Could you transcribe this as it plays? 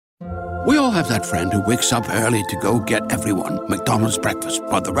We all have that friend who wakes up early to go get everyone McDonald's breakfast,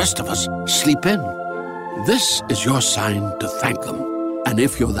 while the rest of us sleep in. This is your sign to thank them. And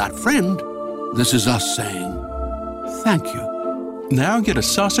if you're that friend, this is us saying thank you. Now get a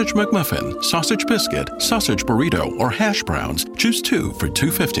sausage McMuffin, sausage biscuit, sausage burrito, or hash browns. Choose 2 for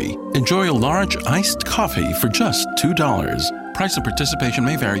 $2.50. Enjoy a large iced coffee for just $2. Price and participation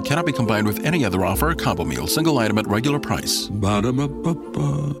may vary. Cannot be combined with any other offer or combo meal. Single item at regular price.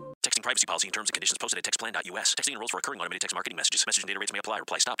 Ba-da-ba-ba-ba. Texting privacy policy and terms and conditions posted at textplan.us. Texting enrolls for recurring automated text marketing messages. Message and data rates may apply.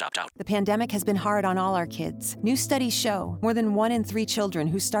 Reply stop to opt out. The pandemic has been hard on all our kids. New studies show more than 1 in 3 children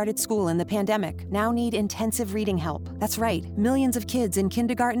who started school in the pandemic now need intensive reading help. That's right. Millions of kids in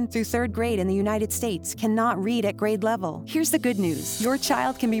kindergarten through 3rd grade in the United States cannot read at grade level. Here's the good news. Your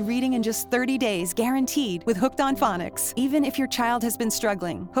child can be reading in just 30 days, guaranteed, with Hooked on Phonics. Even if your child has been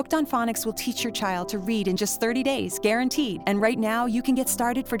struggling, Hooked on Phonics will teach your child to read in just 30 days, guaranteed. And right now, you can get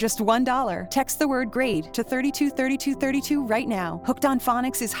started for just $1. Text the word GRADE to 323232 right now. Hooked on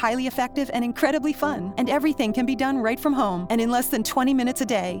Phonics is highly effective and incredibly fun, and everything can be done right from home and in less than 20 minutes a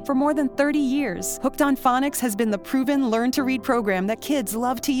day. For more than 30 years, Hooked on Phonics has been the proven learn-to-read program that kids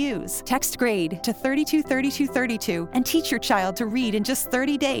love to use. Text GRADE to 323232 and teach your child to read in just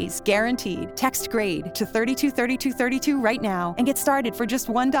 30 days, guaranteed. Text GRADE to 323232 right now and get started for just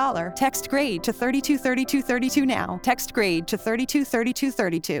 $1. Text GRADE to 323232 now. Text GRADE to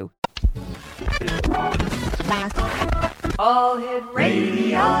 323232. All Hit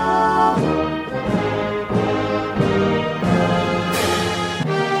Radio.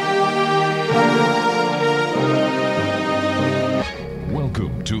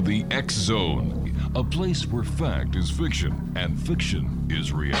 Welcome to the X Zone, a place where fact is fiction and fiction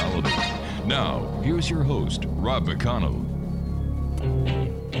is reality. Now, here's your host, Rob McConnell.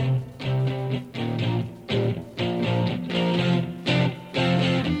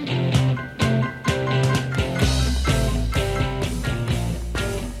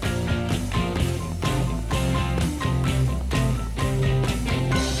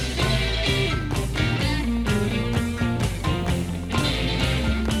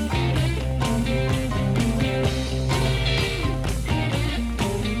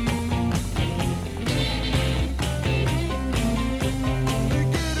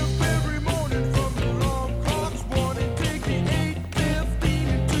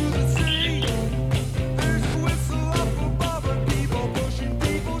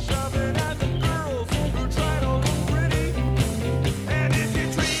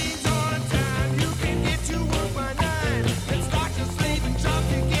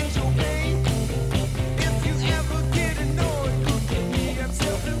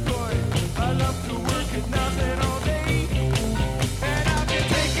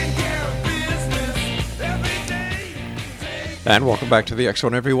 And welcome back to the X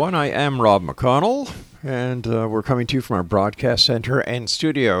Zone, everyone. I am Rob McConnell, and we're coming to you from our broadcast center and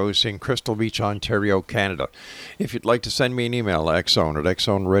studios in Crystal Beach, Ontario, Canada. If you'd like to send me an email, xzone at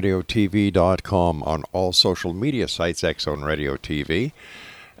xzoneradiotv.com, on all social media sites, X Zone Radio TV.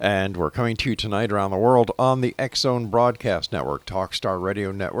 And we're coming to you tonight around the world on the X Zone Broadcast Network, Talkstar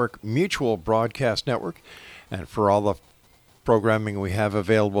Radio Network, Mutual Broadcast Network, and for all the programming we have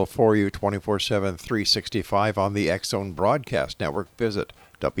available for you 24/7, 365 on the X Zone Broadcast Network, visit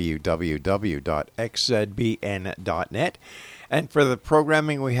www.xzbn.net. And for the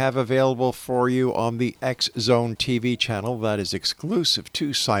programming we have available for you on the X Zone TV channel that is exclusive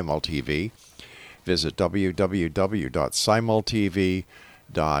to Simul TV, visit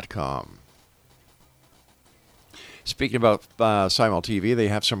www.simultv.com. Speaking about Simul TV, they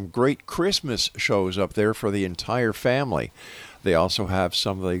have some great Christmas shows up there for the entire family. They also have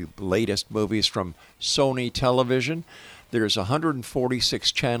some of the latest movies from Sony Television. There's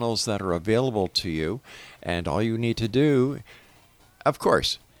 146 channels that are available to you, and all you need to do, of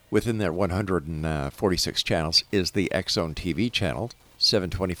course, within that 146 channels is the X Zone TV channel,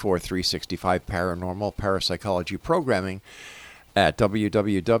 724, 365 paranormal parapsychology programming at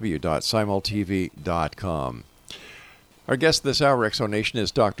www.simultv.com. Our guest this hour, Exonation,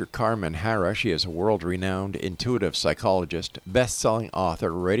 is Dr. CARMEN HARRA. She is a world-renowned intuitive psychologist, best-selling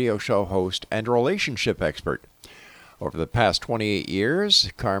author, radio show host, and relationship expert. Over the past 28 years,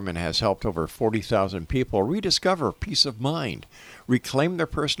 CARMEN has helped over 40,000 people rediscover peace of mind, reclaim their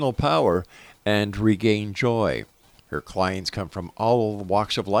personal power, and regain joy. Her clients come from all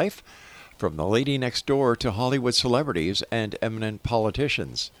walks of life, from the lady next door to Hollywood celebrities and eminent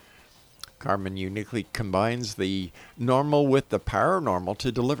politicians. CARMEN uniquely combines the normal with the paranormal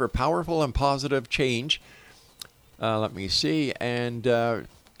to deliver powerful and positive change.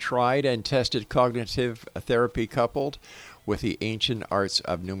 Tried and tested cognitive therapy coupled with the ancient arts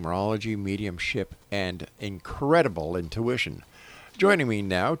of numerology, mediumship, and incredible intuition. Joining me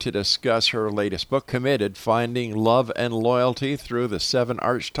now to discuss her latest book, Committed, Finding Love and Loyalty Through the 7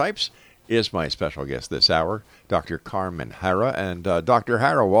 Archetypes, is my special guest this hour, Dr. CARMEN HARRA. And Dr.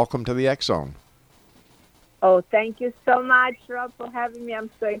 HARRA, welcome to the X Zone. Oh, thank you so much, Rob, for having me. I'm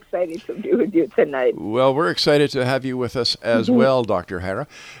so excited to be with you tonight. Well, we're excited to have you with us as well, Dr. HARRA.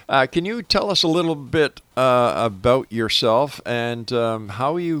 Can you tell us a little bit about yourself and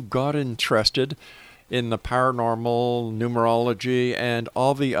how you got interested in the paranormal, numerology, and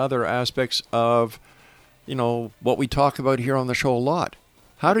all the other aspects of, you know, what we talk about here on the show a lot?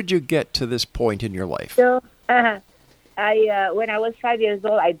 How did you get to this point in your life? So, when I was 5 years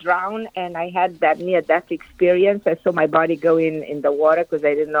old, I drowned, and I had that near-death experience. I saw my body go in the water because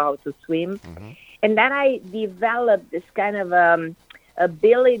I didn't know how to swim. Mm-hmm. And then I developed this kind of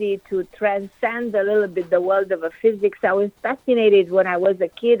ability to transcend a little bit the world of physics. I was fascinated when I was a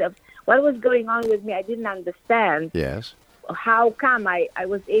kid of what was going on with me. I didn't understand. Yes. How come I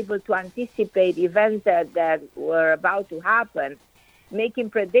was able to anticipate events that were about to happen, making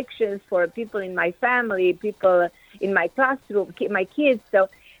predictions for people in my family, people in my classroom, my kids. So,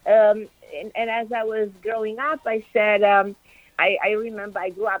 and as I was growing up, I said, I remember I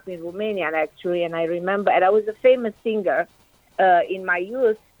grew up in Romania, actually, and I remember, and I was a famous singer in my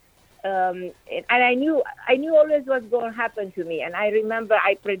youth, and I knew always what's going to happen to me. And I remember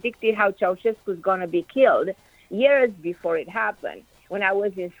I predicted how Ceausescu was going to be killed years before it happened when I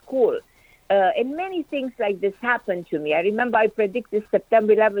was in school. And many things like this happened to me. I remember I predicted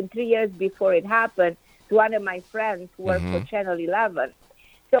September 11 3 years before it happened to one of my friends who worked for Channel 11.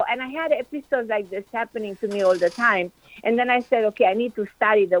 So, and I had episodes like this happening to me all the time. And then I said, okay, I need to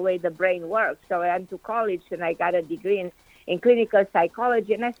study the way the brain works. So I went to college and I got a degree in clinical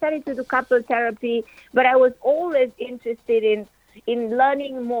psychology. And I started to do couple therapy. But I was always interested in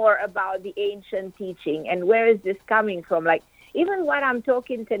learning more about the ancient teaching and where is this coming from. Like, even what I'm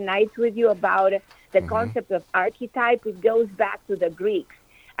talking tonight with you about the concept of archetype, it goes back to the Greeks.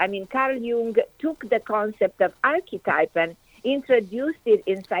 I mean, Carl Jung took the concept of archetype and introduced it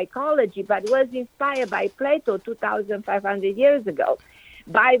in psychology, but was inspired by Plato 2,500 years ago.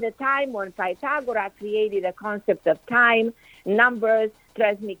 By the time when Pythagoras created a concept of time, numbers,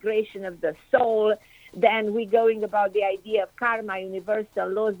 transmigration of the soul, then we're going about the idea of karma, universal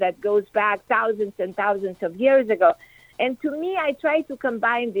laws that goes back thousands and thousands of years ago. And to me, I try to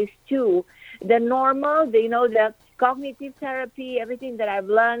combine these two, the normal, the cognitive therapy, everything that I've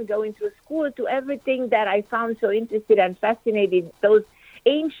learned going through school, to everything that I found so interested and fascinating, those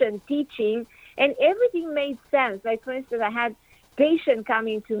ancient teaching, and everything made sense. Like, for instance, I had patients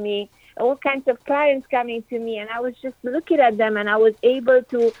coming to me, all kinds of clients coming to me, and I was just looking at them, and I was able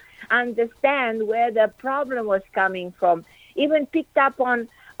to understand where the problem was coming from. Even picked up on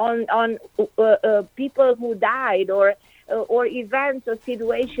people who died or events or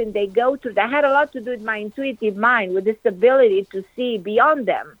situations they go through. That had a lot to do with my intuitive mind, with this ability to see beyond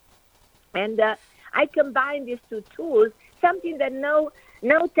them. And I combine these two tools, something that no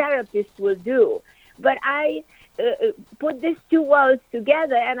therapist will do. But I put these two worlds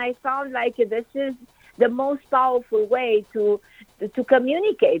together, and I found like this is the most powerful way to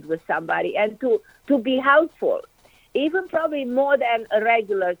communicate with somebody and to be helpful, even probably more than a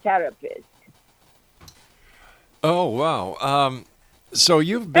regular therapist. Oh, wow. So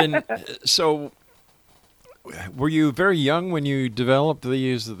you've been, were you very young when you developed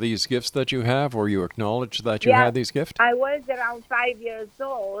these gifts that you have, or you acknowledged that you had these gifts? I was around 5 years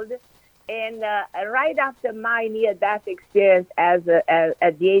old, and right after my near-death experience at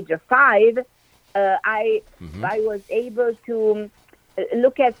the age of 5, I was able to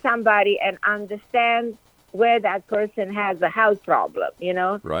look at somebody and understand where that person has a health problem,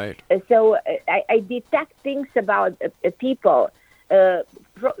 Right. So I detect things about people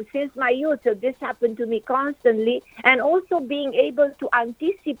since my youth. So this happened to me constantly, and also being able to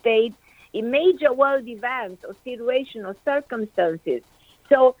anticipate major world events or situations or circumstances.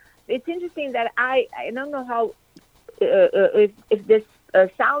 So it's interesting that I don't know how if this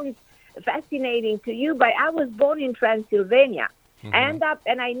sounds fascinating to you, but I was born in Transylvania. And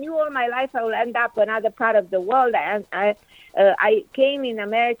I knew all my life I will end up another part of the world. And I came in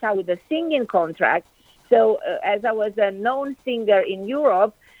America with a singing contract. So as I was a known singer in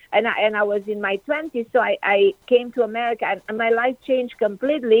Europe, and I was in my 20s, so I came to America, and my life changed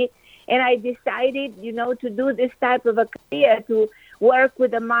completely. And I decided, to do this type of a career, to work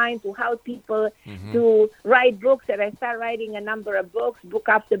with the mind, to help people, to write books. And I started writing a number of books, book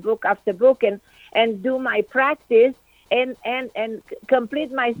after book after book, and do my practice and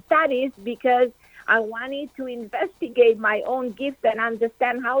complete my studies, because I wanted to investigate my own gift and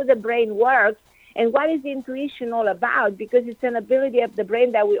understand how the brain works and what is intuition all about, because it's an ability of the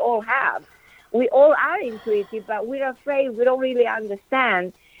brain that we all have. We all are intuitive, but we're afraid we don't really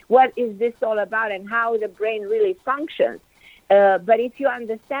understand what is this all about and how the brain really functions. But if you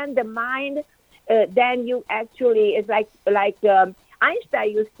understand the mind, then you actually, it's like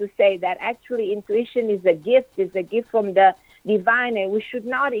Einstein used to say that actually intuition is a gift from the divine, and we should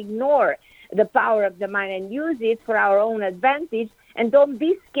not ignore the power of the mind and use it for our own advantage. And don't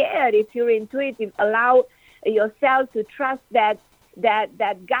be scared if you're intuitive. Allow yourself to trust that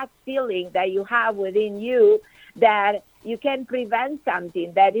gut feeling that you have within you, that you can prevent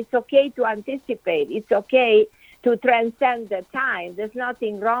something, that it's okay to anticipate. It's okay to transcend the time. There's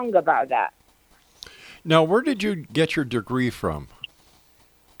nothing wrong about that. Now, where did you get your degree from?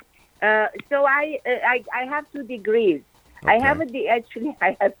 So I have 2 degrees. Okay. I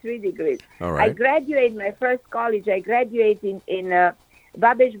have 3 degrees. All right. I graduated my first college. I graduated in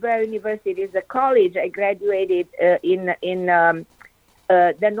Babbage-Berry University. Is a college. I graduated in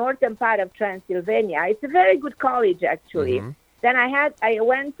the northern part of Transylvania. It's a very good college, actually. Mm-hmm. Then I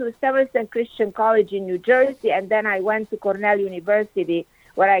went to Somerset Christian College in New Jersey, and then I went to Cornell University,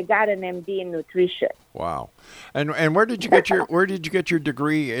 where I got an MD in nutrition. Wow. And where did you get your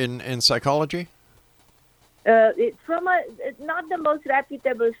degree in psychology? It's from not the most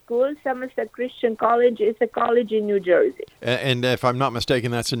reputable school. Somerset Christian College is a college in New Jersey. And if I'm not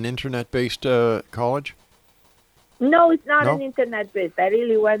mistaken, that's an internet-based college? No, it's not an internet-based. I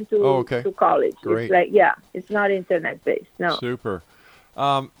really went to college. Great. It's not internet-based. No. Super.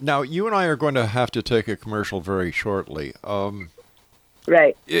 Now, you and I are going to have to take a commercial very shortly.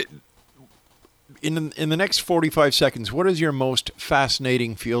 Right. In the next 45 seconds, what is your most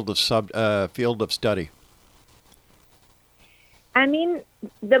fascinating field of study? I mean,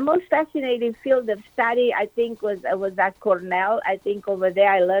 the most fascinating field of study, I think, was at Cornell. I think over there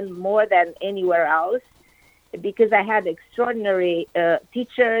I learned more than anywhere else, because I had extraordinary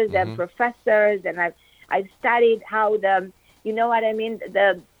teachers and professors, and I've studied how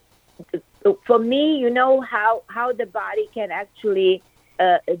for me, how the body can actually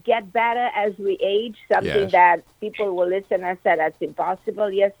get better as we age, something that people will listen and say that's impossible.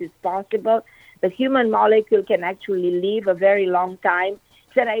 Yes, it's possible. The human molecule can actually live a very long time.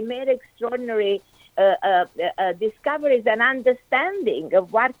 So I made extraordinary discoveries and understanding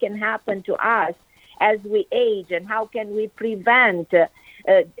of what can happen to us as we age, and how can we prevent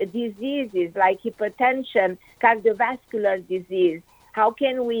diseases like hypertension, cardiovascular disease. How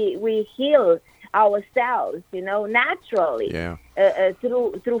can we heal ourselves, naturally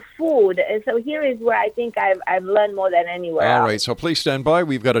through food. And so here is where I think I've learned more than anywhere else. All right, so please stand by.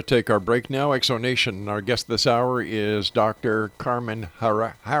 We've got to take our break now. Exonation, our guest this hour is Dr. CARMEN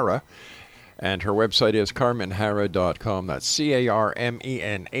HARRA, and her website is CARMENHARRA.com. That's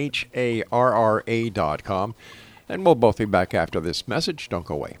CARMENHARRA.com. And we'll both be back after this message. Don't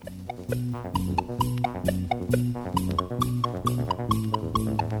go away.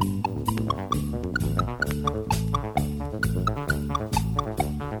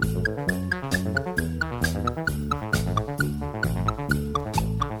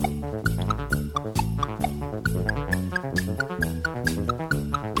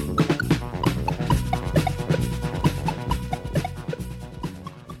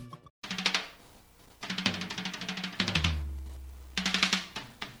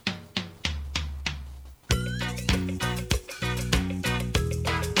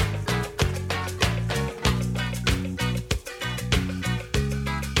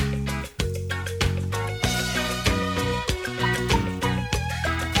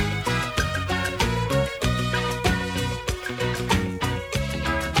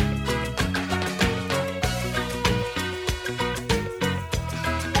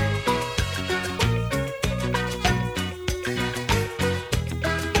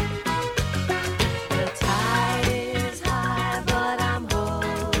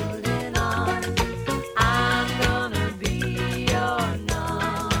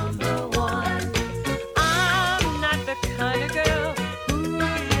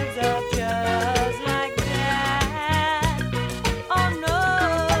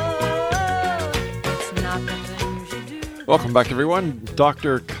 Welcome back, everyone.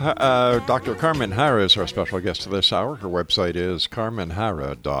 Dr. CARMEN HARRA is our special guest this hour. Her website is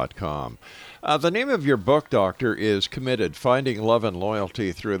CARMENHARRA.com. The name of your book, Doctor, is Committed, Finding Love and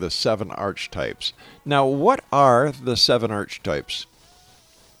Loyalty Through the 7 Archetypes. Now, what are the 7 Archetypes?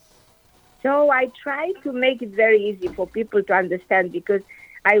 So I try to make it very easy for people to understand, because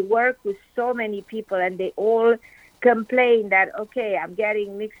I work with so many people and they all complain that, okay, I'm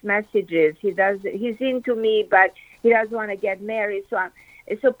getting mixed messages. He's into me, but he doesn't want to get married.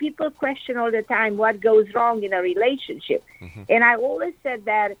 So people question all the time what goes wrong in a relationship. And I always said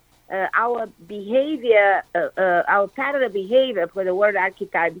that our behavior, our pattern of behavior, for the word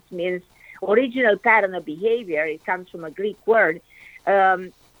archetypes means original pattern of behavior. It comes from a Greek word.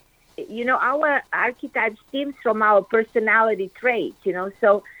 Our archetype stems from our personality traits,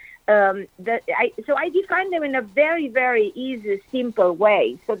 So I define them in a very, very easy, simple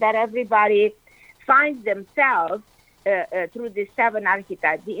way so that everybody finds themselves through the 7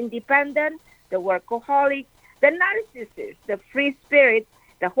 archetypes: the independent, the workaholic, the narcissist, the free spirit,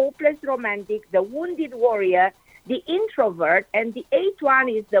 the hopeless romantic, the wounded warrior, the introvert, and the 8th one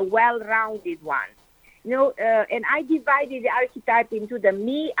is the well-rounded one. And I divided the archetype into the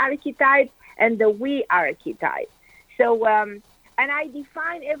me archetype and the we archetype. So, and I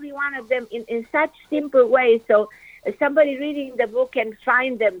define every one of them in such simple ways so somebody reading the book can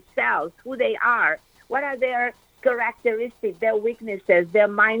find themselves, who they are, what are their characteristics, their weaknesses, their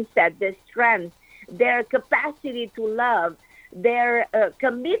mindset, their strengths, their capacity to love, their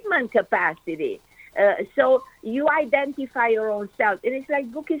commitment capacity. So you identify your own self. And it's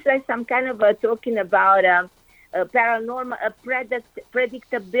like, book is like some kind of talking about a paranormal, a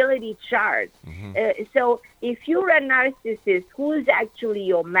predictability chart. So if you're a narcissist, who's actually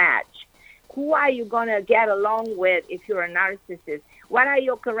your match? Who are you going to get along with if you're a narcissist? What are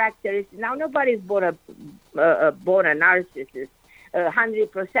your characteristics? Now, nobody's born a narcissist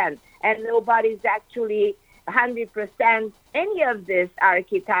 100%. And nobody's actually 100% any of these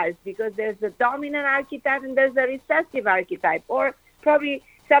archetypes, because there's a dominant archetype and there's a recessive archetype. Or probably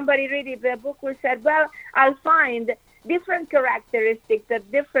somebody reading the book will say, well, I'll find different characteristics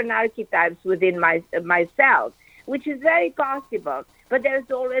of different archetypes within myself, which is very possible. But there's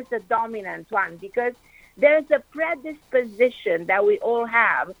always a dominant one, because there's a predisposition that we all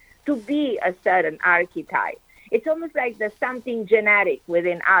have to be a certain archetype. It's almost like there's something genetic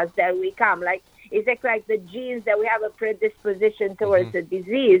within us that we come. Like, it's like the genes that we have a predisposition towards a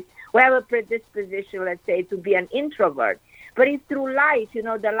disease. We have a predisposition, let's say, to be an introvert. But it's through life,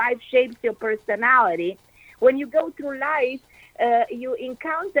 the life shapes your personality. When you go through life, you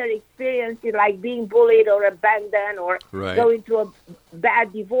encounter experiences like being bullied or abandoned or going through a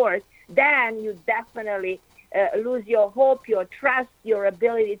bad divorce. Then you definitely lose your hope, your trust, your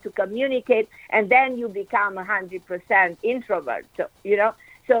ability to communicate, and then you become 100% introvert.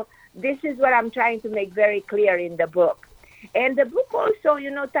 So this is what I'm trying to make very clear in the book. And the book also,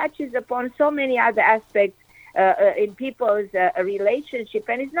 touches upon so many other aspects in people's relationship.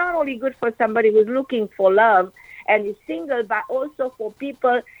 And it's not only good for somebody who's looking for love and is single, but also for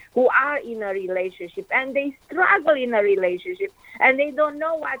people who are in a relationship and they struggle in a relationship and they don't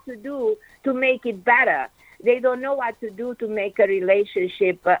know what to do to make it better. They don't know what to do to make a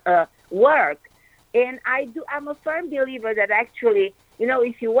relationship work. And I'm a firm believer that actually,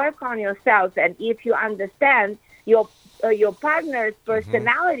 if you work on yourself and if you understand your partner's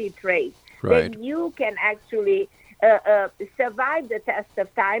personality traits, then you can actually survive the test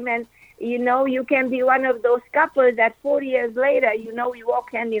of time. And, you can be one of those couples that 40 years later, you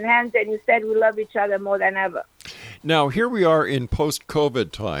walk hand in hand and you said we love each other more than ever. Now, here we are in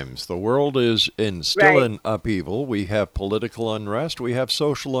post-COVID times. The world is still in upheaval. We have political unrest, we have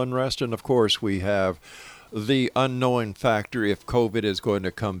social unrest, and, of course, we have the unknown factor if COVID is going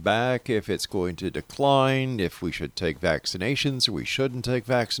to come back, if it's going to decline, if we should take vaccinations or we shouldn't take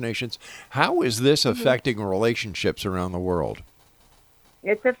vaccinations. How is this affecting relationships around the world?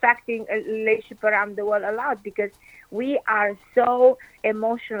 It's affecting a relationship around the world a lot because we are so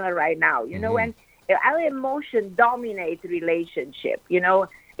emotional right now. When our emotion dominates relationship, in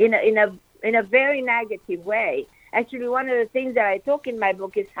a very negative way. Actually, one of the things that I talk in my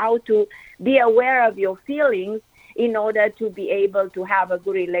book is how to be aware of your feelings in order to be able to have a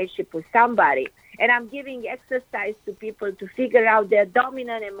good relationship with somebody. And I'm giving exercise to people to figure out their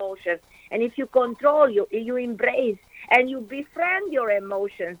dominant emotions. And if you control, you embrace and you befriend your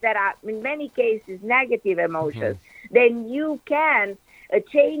emotions that are, in many cases, negative emotions, then you can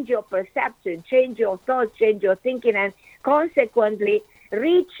change your perception, change your thoughts, change your thinking, and consequently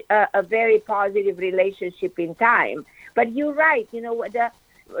reach a very positive relationship in time. But you're right, the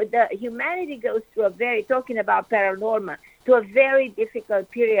humanity goes through talking about paranormal, to a very difficult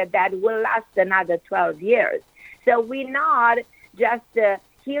period that will last another 12 years. So we're not just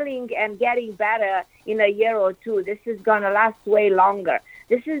healing and getting better in a year or two. This is going to last way longer.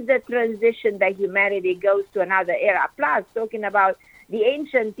 This is the transition that humanity goes to another era. Plus, talking about the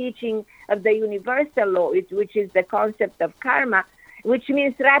ancient teaching of the universal law, which is the concept of karma, which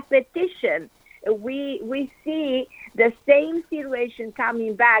means repetition. we see the same situation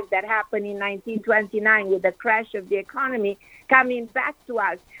coming back that happened in 1929 with the crash of the economy coming back to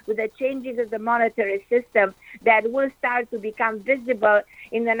us with the changes of the monetary system that will start to become visible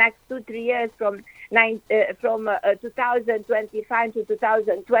in the next 2-3 years from 2025 to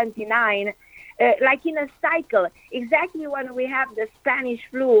 2029. Like in a cycle, exactly when we have the Spanish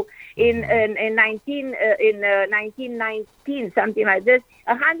flu in 1919, something like this,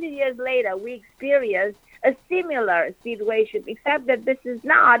 100 years later, we experience a similar situation, except that this is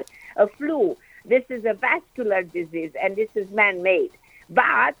not a flu. This is a vascular disease, and this is man-made.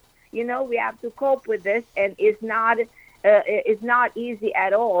 But, we have to cope with this, and it's not easy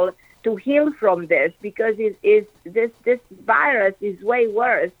at all to heal from this, because this virus is way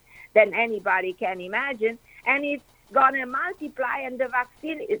worse than anybody can imagine, and it's gonna multiply. And the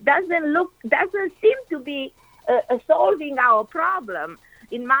vaccine, it doesn't seem to be solving our problem,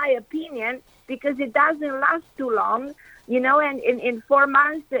 in my opinion, because it doesn't last too long, and in 4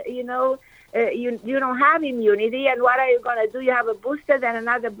 months, you don't have immunity, and what are you gonna do? You have a booster, then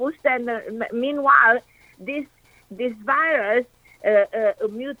another booster, and meanwhile, this virus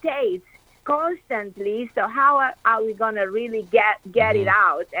mutates constantly. So how are we gonna really get it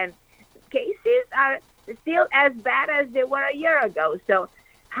out? And cases are still as bad as they were a year ago. So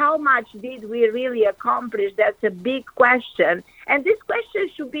how much did we really accomplish? That's a big question. And this question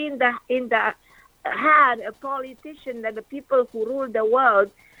should be in the head of politicians and the people who rule the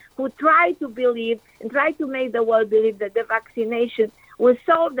world, who try to believe and try to make the world believe that the vaccination will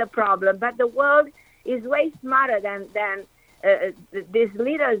solve the problem. But the world is way smarter than these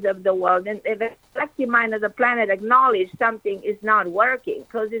leaders of the world, and the collective mind of the planet acknowledge something is not working,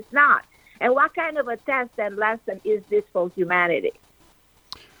 because it's not. And what kind of a test and lesson is this for humanity?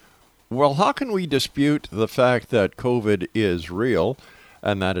 Well, how can we dispute the fact that COVID is real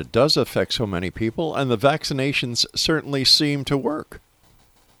and that it does affect so many people, and the vaccinations certainly seem to work?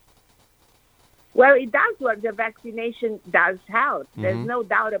 Well, it does work. The vaccination does help. There's no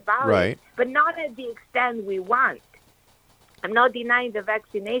doubt about it. But not at the extent we want. I'm not denying the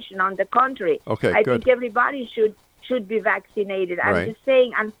vaccination. On the contrary, I think everybody should be vaccinated. I'm just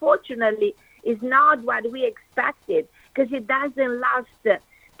saying, unfortunately, it's not what we expected, because it doesn't last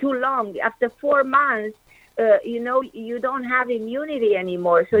too long. After 4 months, you don't have immunity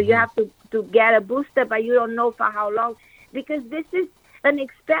anymore. So you have to get a booster, but you don't know for how long, because this is an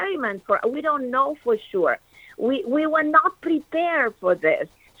experiment. We don't know for sure. We were not prepared for this.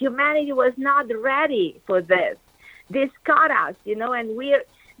 Humanity was not ready for this. This caught us, and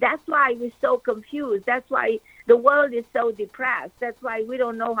that's why we're so confused. That's why the world is so depressed. That's why we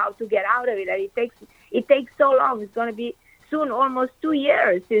don't know how to get out of it. And it takes so long. It's going to be soon almost 2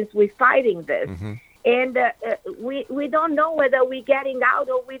 years since we're fighting this. And we don't know whether we're getting out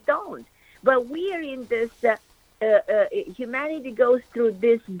or we don't. But we are in this, humanity goes through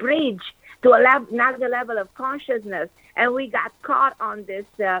this bridge to another level of consciousness, and we got caught on this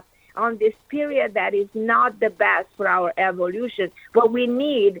period that is not the best for our evolution. But we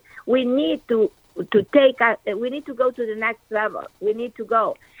need to go to the next level. We need to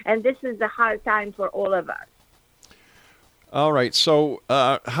go, and this is a hard time for all of us. All right. So,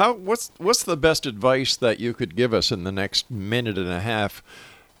 what's the best advice that you could give us in the next minute and a half?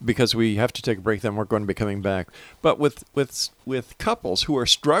 Because we have to take a break, then we're going to be coming back. But with couples who are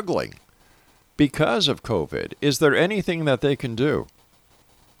struggling because of COVID, is there anything that they can do?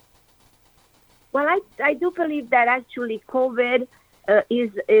 Well, I do believe that actually COVID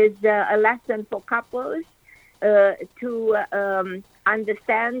is a lesson for couples to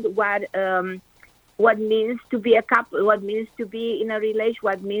understand what means to be a couple, what means to be in a relationship,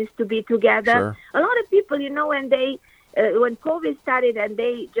 what means to be together. Sure. A lot of people, when COVID started and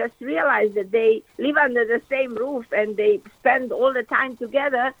they just realized that they live under the same roof and they spend all the time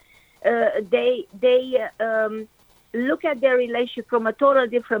together, they look at their relationship from a total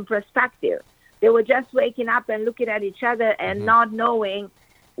different perspective. They were just waking up and looking at each other and not knowing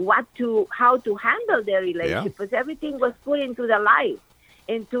how to handle their relationship, because everything was put into the light,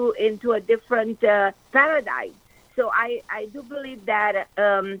 into a different paradigm. So I do believe that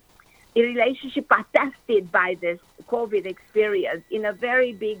a relationship are tested by this COVID experience in a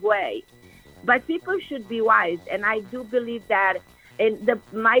very big way. But people should be wise, and I do believe that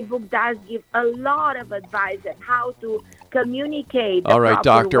my book does give a lot of advice on how to communicate. All right,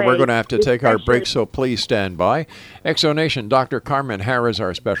 Doctor, we're going to have to take our break, so please stand by. Exonation, Dr. Carmen Harra is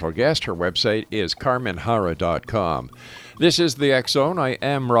our special guest. Her website is CARMENHARRA.com. This is the X Zone. I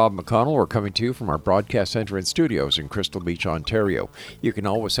am Rob McConnell. We're coming to you from our broadcast center and studios in Crystal Beach, Ontario. You can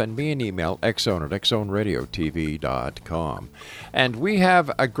always send me an email, xzone@xzoneradiotv.com. And we have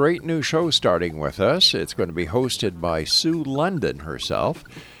a great new show starting with us. It's going to be hosted by Sue London herself.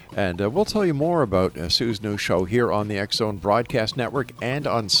 And we'll tell you more about Sue's new show here on the X Zone Broadcast Network and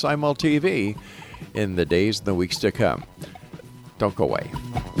on Simul TV in the days and the weeks to come. Don't go away.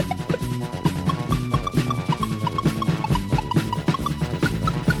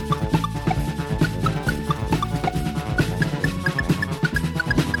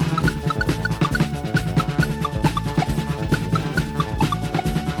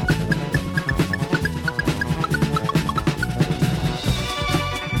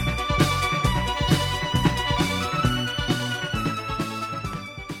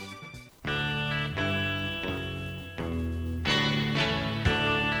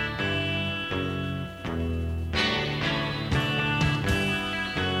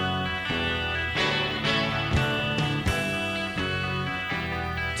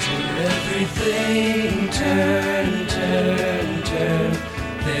 Everything turn, turn, turn.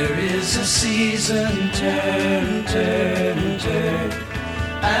 There is a season, turn, turn, turn.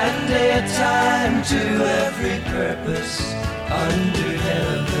 And a time to every purpose under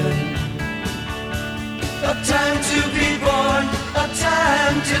heaven. A time to be born, a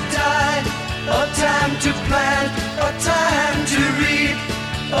time to die, a time to plant, a time to reap,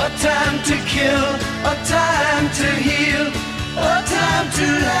 a time to kill, a time to heal, a time to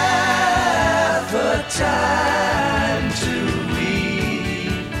laugh, a time to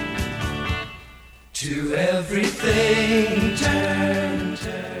weep. To everything turn,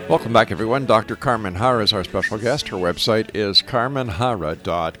 turn. Welcome back, everyone. Dr. Carmen Harra is our special guest. Her website is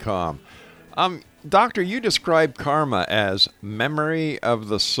carmenharra.com. Doctor, you describe karma as memory of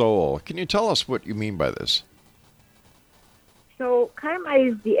the soul. Can you tell us what you mean by this? So karma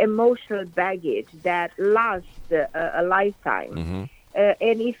is the emotional baggage that lasts a lifetime. Mm-hmm.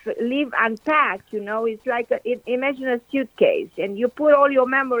 And if leave unpacked, it's like imagine a suitcase, and you put all your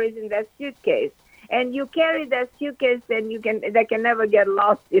memories in that suitcase, and you carry that suitcase, and they can never get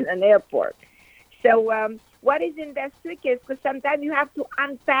lost in an airport. So what is in that suitcase? Because sometimes you have to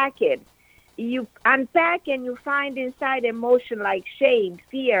unpack it. You unpack and you find inside emotion like shame,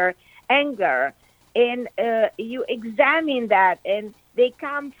 fear, anger, and you examine that, and they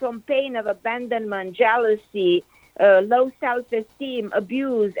come from pain of abandonment, jealousy, low self-esteem,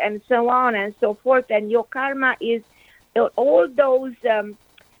 abuse, and so on and so forth. And your karma is all those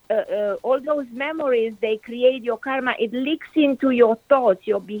memories. They create your karma. It leaks into your thoughts,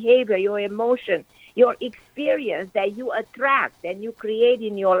 your behavior, your emotion, your experience that you attract and you create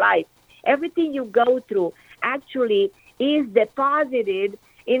in your life. Everything you go through actually is deposited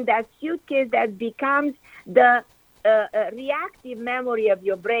in that suitcase that becomes the reactive memory of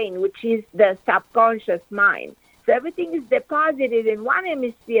your brain, which is the subconscious mind. So everything is deposited in one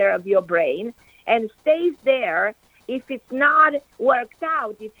hemisphere of your brain and stays there. If it's not worked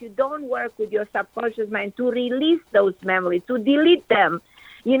out, if you don't work with your subconscious mind to release those memories, to delete them,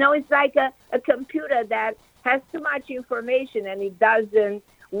 it's like a computer that has too much information and it doesn't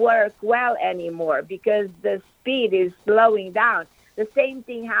work well anymore because the speed is slowing down. The same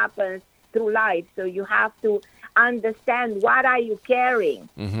thing happens through life. So you have to understand what are you carrying.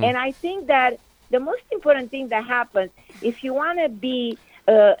 Mm-hmm. And I think that the most important thing that happens, if you want to be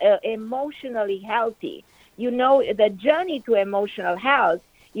emotionally healthy, the journey to emotional health,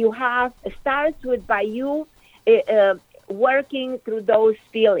 starts with by you working through those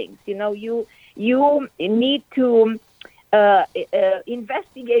feelings. You need to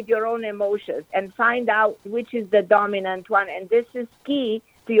investigate your own emotions and find out which is the dominant one. And this is key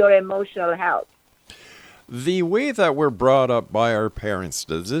to your emotional health. The way that we're brought up by our parents,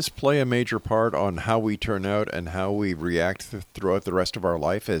 does this play a major part on how we turn out and how we react throughout the rest of our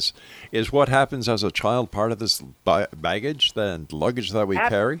life? Is what happens as a child part of this baggage, the luggage that we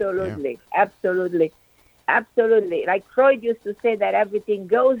carry? Absolutely, yeah. Absolutely. Like Freud used to say that everything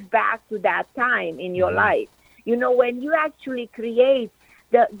goes back to that time in your life. When you actually create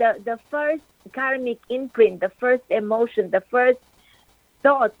the first karmic imprint, the first emotion, the first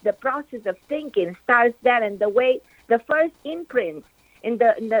thought, the process of thinking starts there, and the first imprint in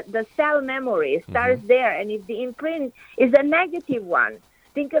the cell memory starts there. And if the imprint is a negative one,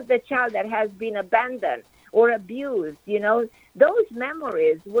 think of the child that has been abandoned or abused, those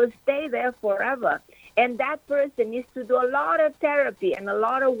memories will stay there forever. And that person needs to do a lot of therapy and a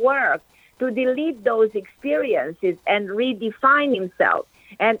lot of work to delete those experiences and redefine himself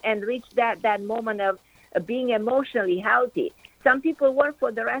and reach that moment of being emotionally healthy. some people work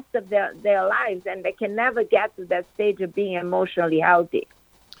for the rest of their lives, and they can never get to that stage of being emotionally healthy.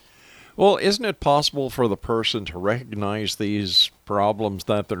 Well, isn't it possible for the person to recognize these problems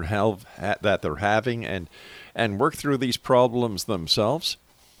that they're having and work through these problems themselves?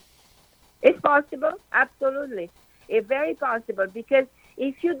 It's possible, absolutely. It's very possible, because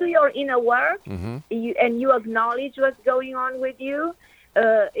if you do your inner work and you acknowledge what's going on with you,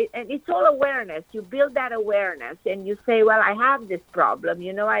 and it's all awareness. You build that awareness, and you say, well, I have this problem.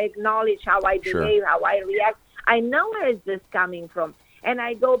 I acknowledge how I behave, how I react. I know where is this coming from. And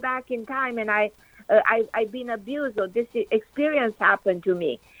I go back in time, and I've been abused, or this experience happened to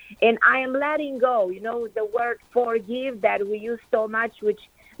me. And I am letting go. The word forgive that we use so much, which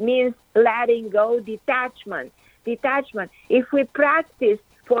means letting go, detachment. If we practice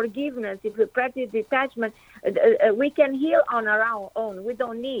forgiveness, if we practice detachment, we can heal on our own. We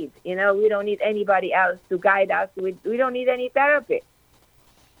don't need, we don't need anybody else to guide us. We don't need any therapy.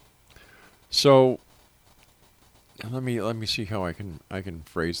 So let me see how I can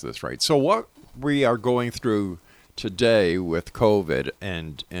phrase this right. So what we are going through today with COVID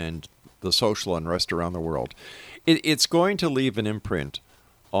and the social unrest around the world, it's going to leave an imprint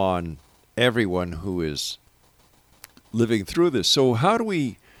on everyone who is living through this. So how do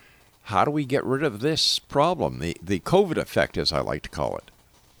we get rid of this problem, the COVID effect, as I like to call it?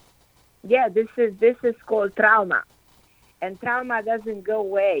 Yeah, this is called trauma, and trauma doesn't go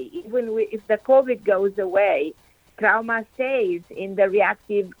away. Even if the COVID goes away, trauma stays in the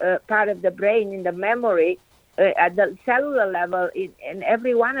reactive part of the brain, in the memory, at the cellular level in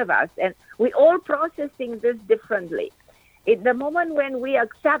every one of us. And we're all processing this differently. In the moment when we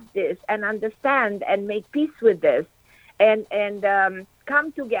accept this and understand and make peace with this and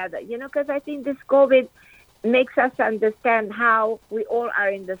come together, because I think this COVID makes us understand how we all are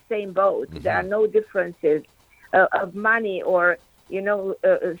in the same boat. There are no differences of money or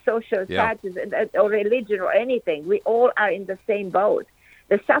social status or religion or anything. We all are in the same boat.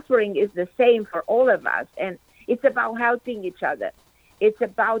 The suffering is the same for all of us, and it's about helping each other. It's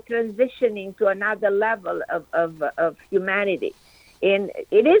about transitioning to another level of humanity. And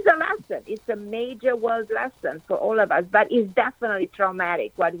it is a lesson. It's a major world lesson for all of us, but it's definitely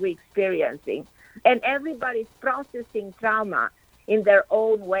traumatic, what we're experiencing. And everybody's processing trauma in their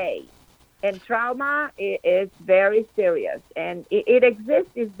own way. And trauma is very serious, and it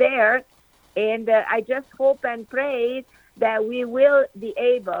exists, it's there, and I just hope and pray that we will be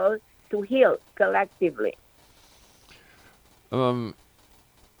able to heal collectively. How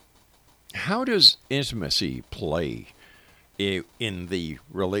does intimacy play in the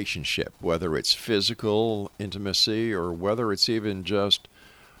relationship, whether it's physical intimacy or whether it's even just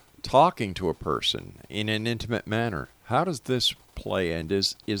talking to a person in an intimate manner? How does this play, and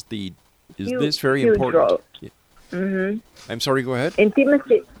is this very important? Mm-hmm. I'm sorry, go ahead.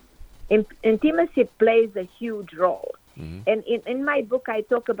 Intimacy plays a huge role. Mm-hmm. And in my book, I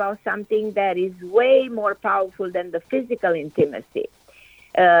talk about something that is way more powerful than the physical intimacy.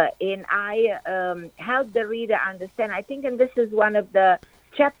 And I help the reader understand, I think, and this is one of the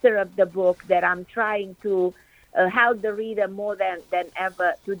chapter of the book that I'm trying to help the reader more than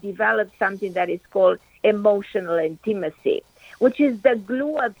ever to develop something that is called emotional intimacy, which is the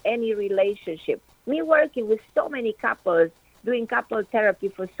glue of any relationship. Me working with so many couples, doing couple therapy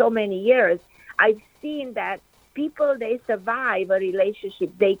for so many years, I've seen that people, they survive a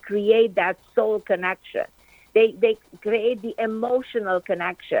relationship, they create that soul connection. They create the emotional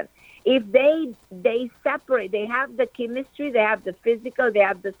connection. If they separate, they have the chemistry, they have the physical, they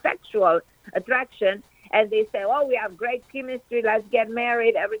have the sexual attraction, and they say, oh, we have great chemistry, let's get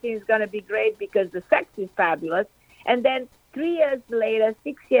married, everything's going to be great because the sex is fabulous. And then 3 years later,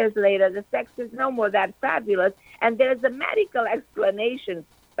 6 years later, the sex is no more that fabulous. And there's a medical explanation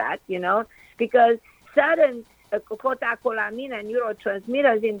for that, because certain catecholamine and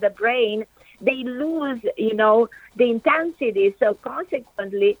neurotransmitters in the brain, they lose, the intensity. So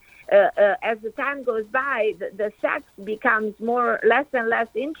consequently, as the time goes by, the sex becomes less and less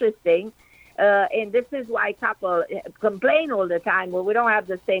interesting. And this is why couples complain all the time. Well, we don't have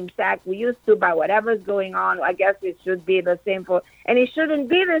the same sex we used to, but whatever's going on, I guess it should be the same and it shouldn't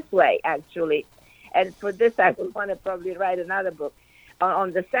be this way, actually. And for this, I would want to probably write another book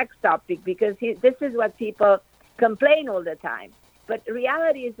on the sex topic, because this is what people complain all the time. But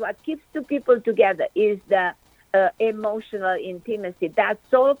reality is what keeps two people together is the emotional intimacy, that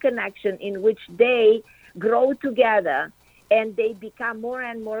soul connection in which they grow together and they become more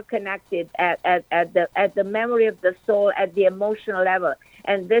and more connected at the memory of the soul, at the emotional level.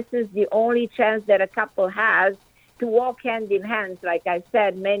 And this is the only chance that a couple has to walk hand in hand, like I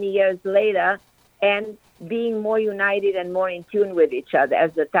said, many years later, and being more united and more in tune with each other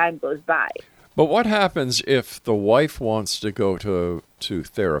as the time goes by. But what happens if the wife wants to go to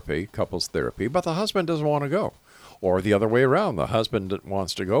therapy, couples therapy, but the husband doesn't want to go? Or the other way around, the husband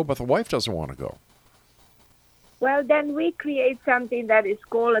wants to go, but the wife doesn't want to go? Well, then we create something that is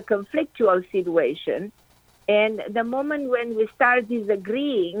called a conflictual situation. And the moment when we start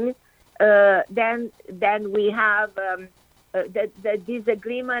disagreeing, then we have the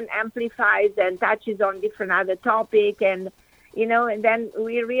disagreement amplifies and touches on different other topic, and and then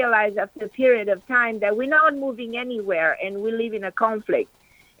we realize after a period of time that we're not moving anywhere and we live in a conflict.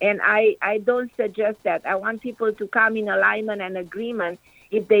 And I don't suggest that. I want people to come in alignment and agreement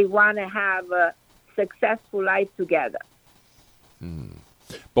if they want to have a successful life together.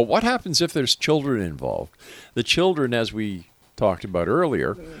 But what happens if there's children involved? The children, as we talked about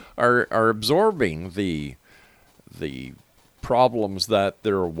earlier, are absorbing the problems that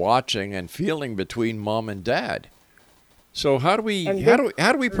they're watching and feeling between mom and dad. So how do we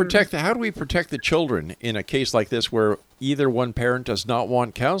protect the children in a case like this where either one parent does not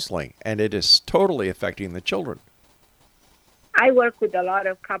want counseling and it is totally affecting the children? I work with a lot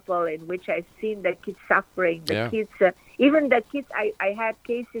of couples in which I've seen the kids suffering. Kids, even the kids, I had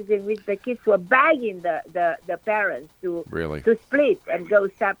cases in which the kids were begging the parents to split and go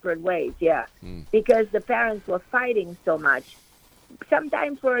separate ways. Because the parents were fighting so much,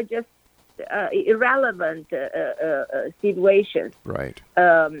 sometimes for just irrelevant situations. Right.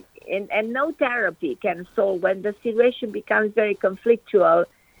 And no therapy can solve when the situation becomes very conflictual.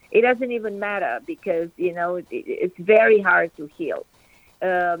 It doesn't even matter because, it's very hard to heal.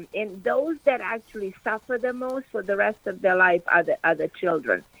 And those that actually suffer the most for the rest of their life are the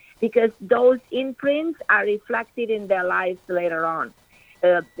children, because those imprints are reflected in their lives later on.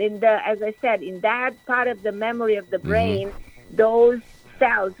 As I said, in that part of the memory of the brain, those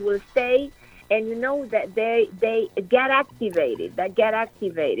cells will stay, and that they get activated.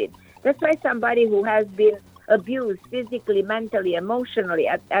 That's why somebody who has been abused physically, mentally, emotionally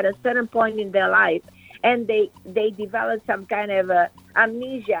at a certain point in their life, and they develop some kind of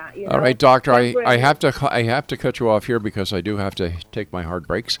amnesia. All right, doctor, I have to cut you off here because I do have to take my hard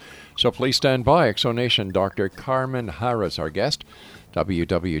breaks. So please stand by. Exonation, Dr. Carmen Harra is our guest.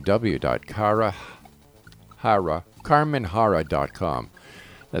 www.carmenharra.com.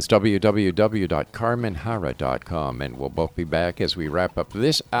 That's www.carmenharra.com, and we'll both be back as we wrap up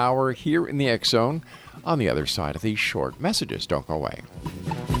this hour here in the X Zone on the other side of these short messages. Don't go away.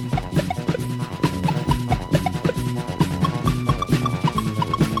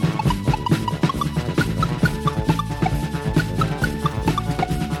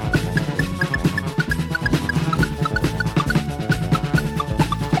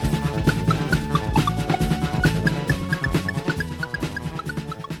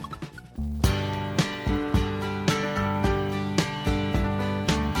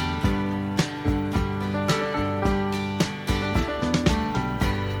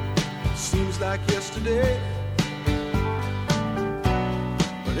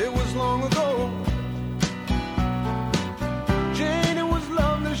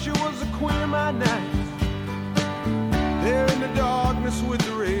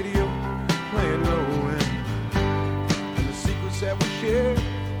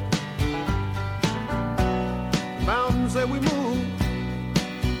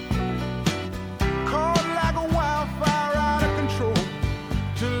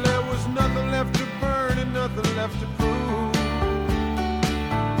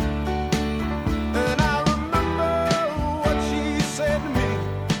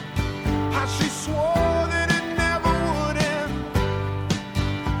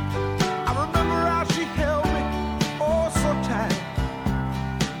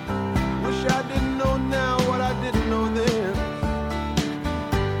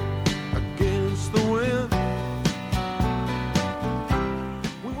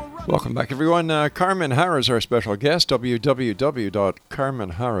 Welcome back, everyone. Carmen Harra is our special guest,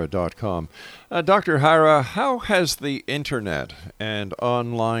 www.carmenharra.com. Dr. Harra, how has the internet and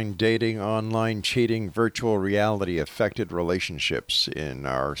online dating, online cheating, virtual reality affected relationships in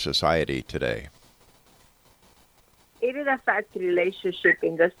our society today? It affects relationship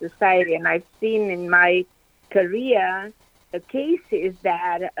in the society, and I've seen in my career cases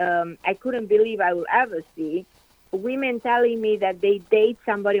that I couldn't believe I will ever see. Women telling me that they date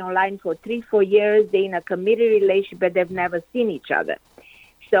somebody online for 3-4 years, they're in a committed relationship, but they've never seen each other.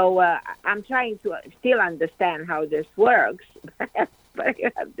 So I'm trying to still understand how this works, but I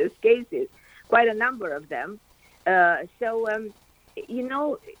have these cases, quite a number of them. I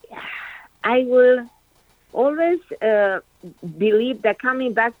will always believe that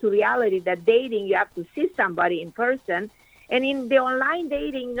coming back to reality, that dating, you have to see somebody in person. And in the online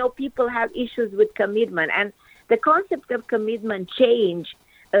dating, people have issues with commitment. And the concept of commitment changed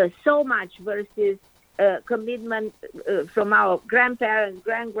so much versus commitment from our grandparents,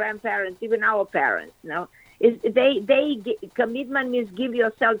 grand-grandparents, even our parents. Commitment means give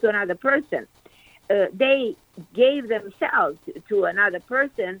yourself to another person. They gave themselves to another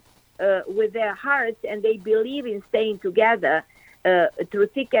person with their hearts, and they believe in staying together through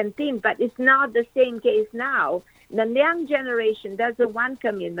thick and thin. But it's not the same case now. The young generation doesn't want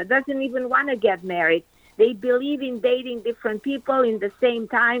commitment, doesn't even want to get married. They believe in dating different people in the same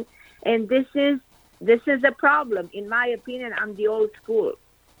time, and this is a problem. In my opinion, I'm the old school.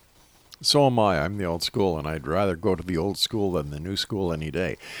 So am I. I'm the old school, and I'd rather go to the old school than the new school any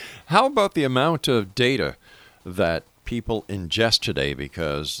day. How about the amount of data that people ingest today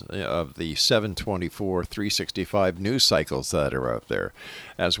because of the 724, 365 news cycles that are out there,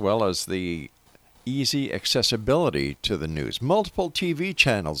 as well as the easy accessibility to the news, multiple TV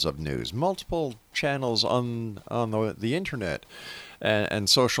channels of news, multiple channels on the internet and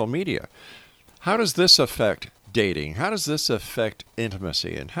social media? How does this affect dating? How does this affect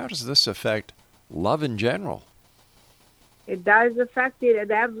intimacy? And how does this affect love in general? It does affect it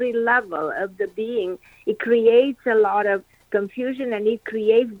at every level of the being. It creates a lot of confusion, and it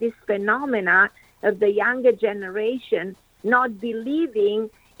creates this phenomena of the younger generation not believing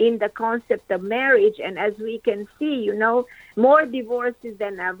in the concept of marriage. And as we can see, more divorces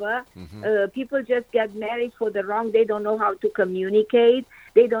than ever. People just get married for the wrong. They don't know how to communicate.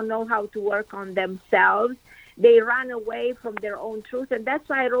 They don't know how to work on themselves. They run away from their own truth. And that's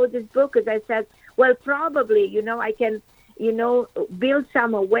why I wrote this book, because I said, well, probably, I can, build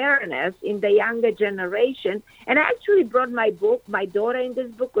some awareness in the younger generation. And I actually brought my daughter in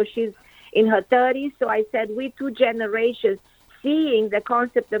this book, because she's in her 30s. So I said, we two generations seeing the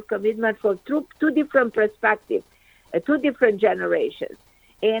concept of commitment from two different perspectives, two different generations.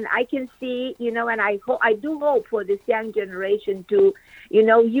 And I can see, and I do hope for this young generation to,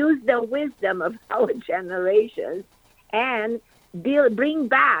 use the wisdom of our generations and bring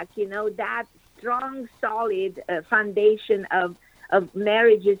back, that strong, solid foundation of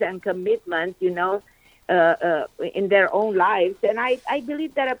marriages and commitment, in their own lives. And I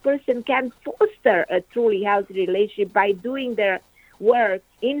believe that a person can foster a truly healthy relationship by doing their work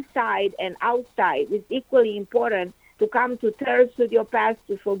inside and outside. It's equally important to come to terms with your past,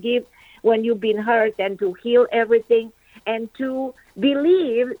 to forgive when you've been hurt, and to heal everything, and to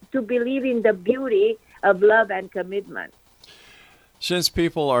believe in the beauty of love and commitment. Since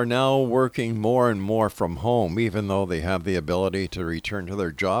people are now working more and more from home, even though they have the ability to return to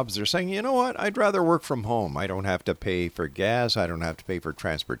their jobs, they're saying, you know what, I'd rather work from home. I don't have to pay for gas. I don't have to pay for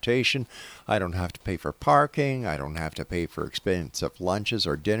transportation. I don't have to pay for parking. I don't have to pay for expensive lunches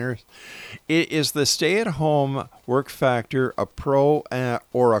or dinners. Is the stay-at-home work factor a pro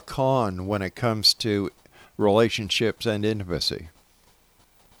or a con when it comes to relationships and intimacy?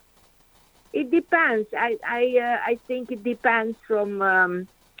 It depends. I think it depends from,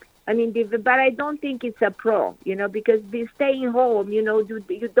 but I don't think it's a pro, because staying home, you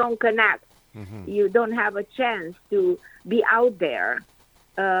don't connect. You don't have a chance to be out there.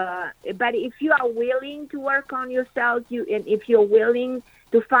 But if you are willing to work on yourself, and if you're willing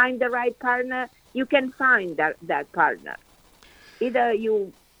to find the right partner, you can find that partner. Either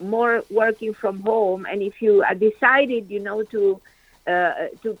you more working from home, and if you are decided,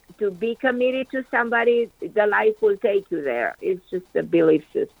 to be committed to somebody, the life will take you there. It's just a belief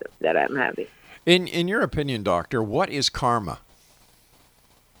system that I'm having. In your opinion, doctor, what is karma?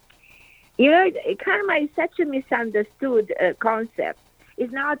 Karma is such a misunderstood concept.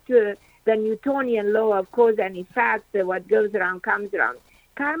 It's not the Newtonian law of cause and effect, what goes around comes around.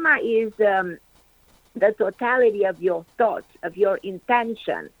 Karma is the totality of your thoughts, of your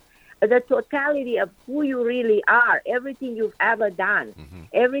intention, the totality of who you really are, everything you've ever done,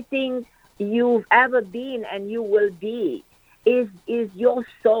 everything you've ever been and you will be is your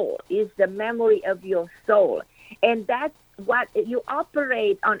soul, is the memory of your soul. And that's what you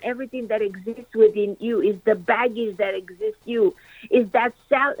operate on. Everything that exists within you is the baggage that exists you, is that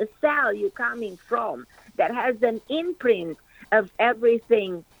cell you're coming from that has an imprint of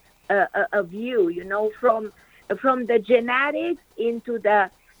everything of you, from the genetics into the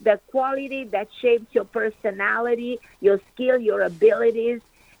quality that shapes your personality, your skill, your abilities,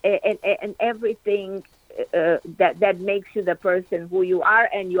 and everything that makes you the person who you are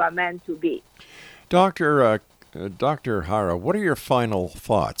and you are meant to be. Dr. HARRA, what are your final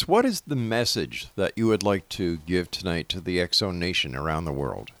thoughts? What is the message that you would like to give tonight to the X Zone Nation around the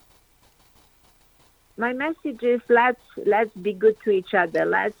world? my message is let's be good to each other.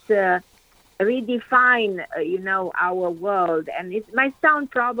 Let's redefine, our world. And it might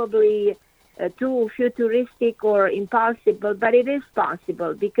sound probably too futuristic or impossible, but it is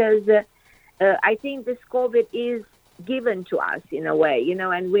possible because I think this COVID is given to us in a way,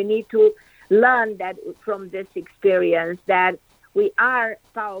 and we need to learn that from this experience that we are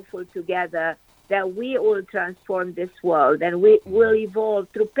powerful together, that we will transform this world and we will evolve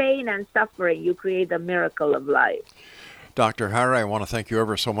through pain and suffering. You create a miracle of life. Dr. HARRA, I want to thank you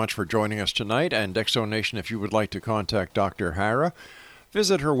ever so much for joining us tonight. And Exo Nation, if you would like to contact Dr. HARRA,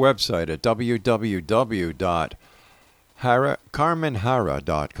 visit her website at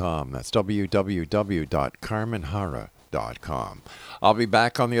www.CARMENHARRA.com. That's www.CARMENHARRA.com. I'll be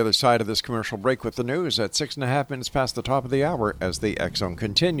back on the other side of this commercial break with the news at 6.5 minutes past the top of the hour as the X Zone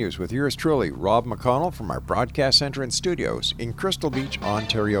continues with yours truly, Rob McConnell, from our broadcast center and studios in Crystal Beach,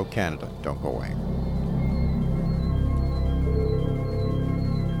 Ontario, Canada. Don't go away.